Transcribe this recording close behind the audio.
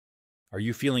Are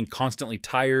you feeling constantly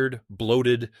tired,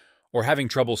 bloated, or having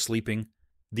trouble sleeping?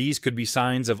 These could be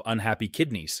signs of unhappy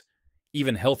kidneys.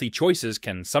 Even healthy choices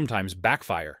can sometimes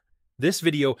backfire. This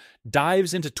video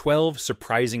dives into 12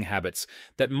 surprising habits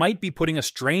that might be putting a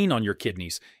strain on your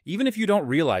kidneys, even if you don't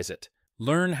realize it.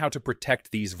 Learn how to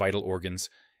protect these vital organs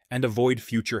and avoid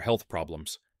future health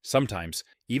problems. Sometimes,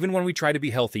 even when we try to be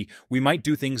healthy, we might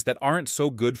do things that aren't so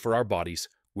good for our bodies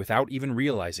without even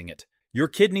realizing it. Your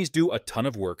kidneys do a ton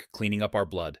of work cleaning up our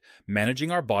blood,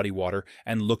 managing our body water,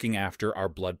 and looking after our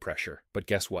blood pressure. But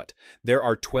guess what? There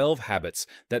are 12 habits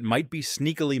that might be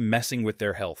sneakily messing with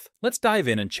their health. Let's dive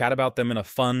in and chat about them in a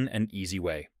fun and easy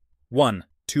way. 1.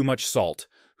 Too much salt.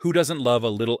 Who doesn't love a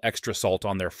little extra salt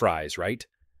on their fries, right?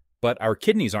 But our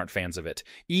kidneys aren't fans of it.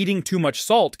 Eating too much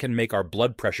salt can make our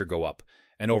blood pressure go up,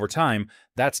 and over time,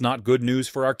 that's not good news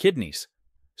for our kidneys.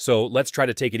 So let's try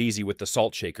to take it easy with the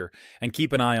salt shaker and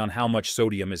keep an eye on how much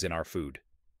sodium is in our food.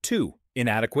 2.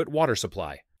 Inadequate water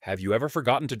supply. Have you ever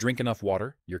forgotten to drink enough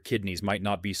water? Your kidneys might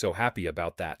not be so happy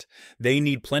about that. They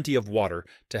need plenty of water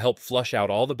to help flush out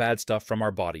all the bad stuff from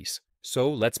our bodies.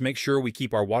 So let's make sure we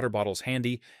keep our water bottles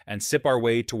handy and sip our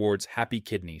way towards happy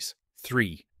kidneys.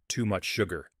 3. Too much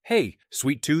sugar. Hey,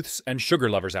 sweet tooths and sugar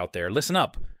lovers out there, listen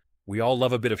up. We all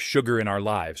love a bit of sugar in our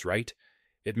lives, right?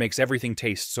 It makes everything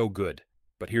taste so good.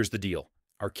 But here's the deal.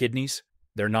 Our kidneys,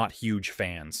 they're not huge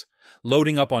fans.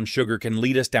 Loading up on sugar can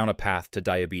lead us down a path to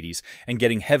diabetes and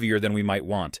getting heavier than we might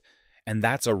want. And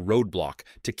that's a roadblock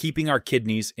to keeping our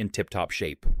kidneys in tip-top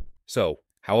shape. So,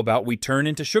 how about we turn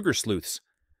into sugar sleuths?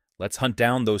 Let's hunt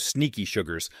down those sneaky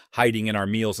sugars hiding in our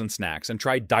meals and snacks and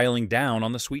try dialing down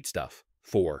on the sweet stuff.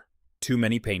 4. Too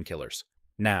many painkillers.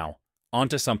 Now,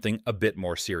 onto something a bit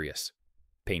more serious.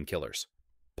 Painkillers.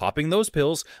 Popping those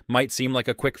pills might seem like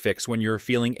a quick fix when you're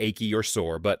feeling achy or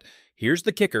sore, but here's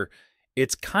the kicker.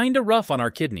 It's kinda rough on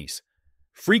our kidneys.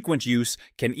 Frequent use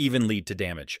can even lead to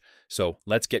damage. So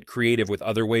let's get creative with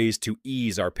other ways to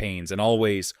ease our pains and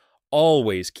always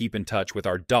keep in touch with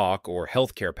our doc or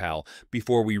healthcare pal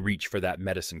before we reach for that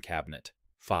medicine cabinet.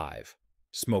 5.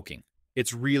 Smoking.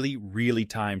 It's really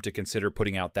time to consider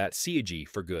putting out that CG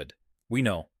for good. We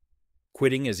know.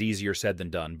 Quitting is easier said than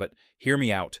done, but hear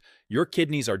me out. Your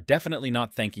kidneys are definitely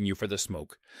not thanking you for the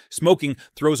smoke. Smoking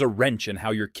throws a wrench in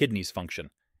how your kidneys function.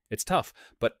 It's tough,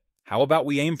 but how about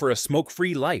we aim for a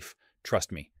smoke-free life? Trust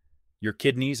me, your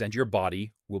kidneys and your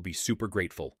body will be super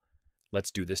grateful. Let's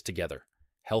do this together.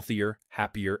 Healthier,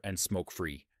 happier, and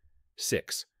smoke-free.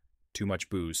 6. Too much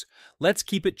booze. Let's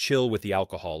keep it chill with the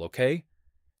alcohol, okay?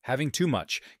 Having too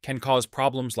much can cause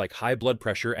problems like high blood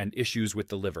pressure and issues with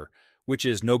the liver, which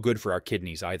is no good for our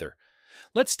kidneys either.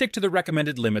 Let's stick to the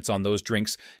recommended limits on those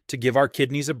drinks to give our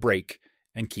kidneys a break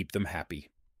and keep them happy.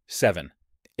 7.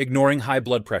 Ignoring high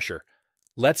blood pressure.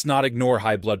 Let's not ignore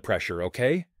high blood pressure,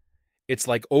 okay? It's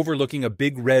like overlooking a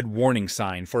big red warning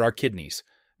sign for our kidneys.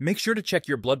 Make sure to check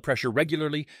your blood pressure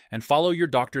regularly and follow your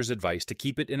doctor's advice to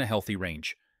keep it in a healthy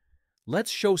range.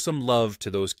 Let's show some love to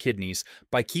those kidneys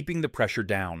by keeping the pressure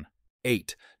down.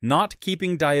 8. Not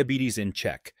keeping diabetes in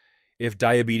check. If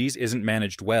diabetes isn't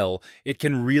managed well, it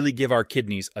can really give our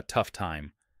kidneys a tough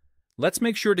time. Let's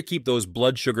make sure to keep those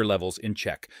blood sugar levels in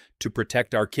check to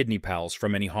protect our kidney pals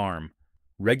from any harm.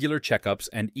 Regular checkups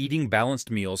and eating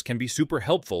balanced meals can be super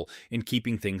helpful in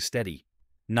keeping things steady.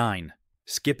 9.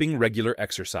 Skipping regular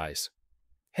exercise.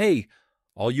 Hey,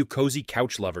 all you cozy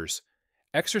couch lovers.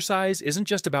 Exercise isn't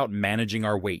just about managing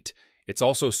our weight. It's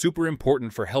also super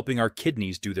important for helping our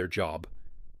kidneys do their job.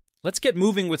 Let's get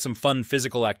moving with some fun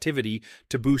physical activity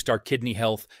to boost our kidney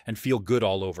health and feel good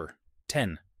all over.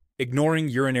 10. Ignoring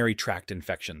urinary tract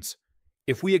infections.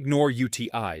 If we ignore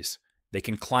UTIs, they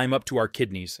can climb up to our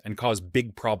kidneys and cause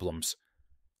big problems.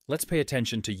 Let's pay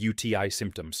attention to UTI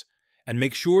symptoms and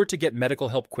make sure to get medical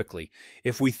help quickly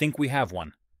if we think we have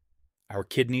one. Our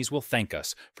kidneys will thank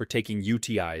us for taking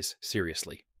UTIs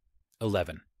seriously.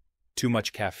 11. Too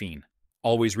much caffeine.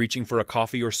 Always reaching for a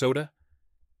coffee or soda?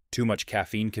 Too much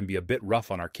caffeine can be a bit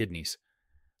rough on our kidneys.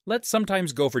 Let's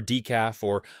sometimes go for decaf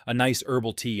or a nice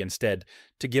herbal tea instead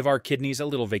to give our kidneys a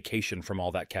little vacation from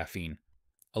all that caffeine.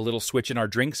 A little switch in our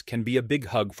drinks can be a big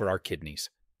hug for our kidneys.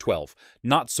 12.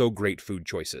 Not so great food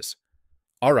choices.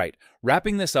 Alright,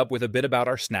 wrapping this up with a bit about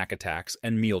our snack attacks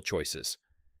and meal choices.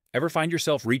 Ever find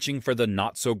yourself reaching for the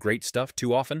not so great stuff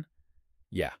too often?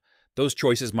 Yeah. Those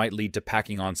choices might lead to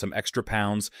packing on some extra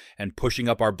pounds and pushing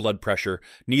up our blood pressure,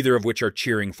 neither of which are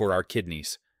cheering for our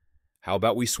kidneys. How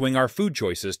about we swing our food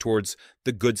choices towards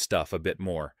the good stuff a bit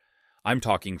more? I'm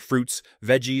talking fruits,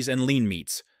 veggies, and lean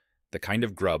meats, the kind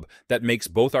of grub that makes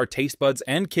both our taste buds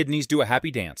and kidneys do a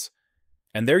happy dance.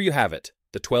 And there you have it,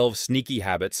 the 12 sneaky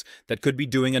habits that could be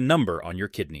doing a number on your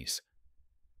kidneys.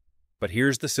 But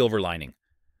here's the silver lining.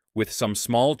 With some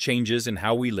small changes in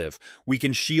how we live, we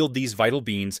can shield these vital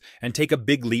beings and take a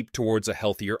big leap towards a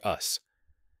healthier us.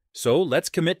 So let's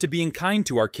commit to being kind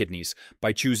to our kidneys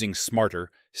by choosing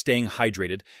smarter, staying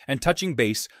hydrated, and touching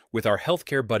base with our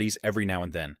healthcare buddies every now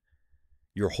and then.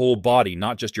 Your whole body,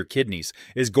 not just your kidneys,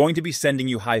 is going to be sending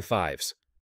you high fives.